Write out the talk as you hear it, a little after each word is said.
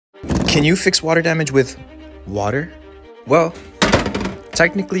Can you fix water damage with water? Well,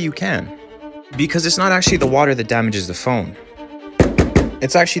 technically you can, because it's not actually the water that damages the phone.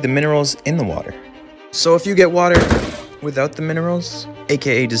 It's actually the minerals in the water. So if you get water without the minerals,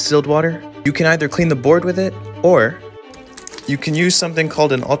 aka distilled water, you can either clean the board with it, or you can use something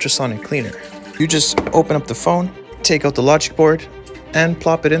called an ultrasonic cleaner. You just open up the phone, take out the logic board, and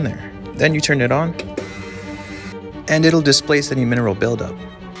plop it in there. Then you turn it on, and it'll displace any mineral buildup.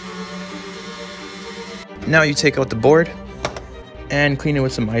 Now you take out the board and clean it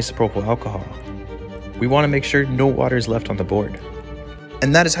with some isopropyl alcohol. We want to make sure no water is left on the board.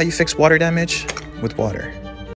 And that is how you fix water damage with water.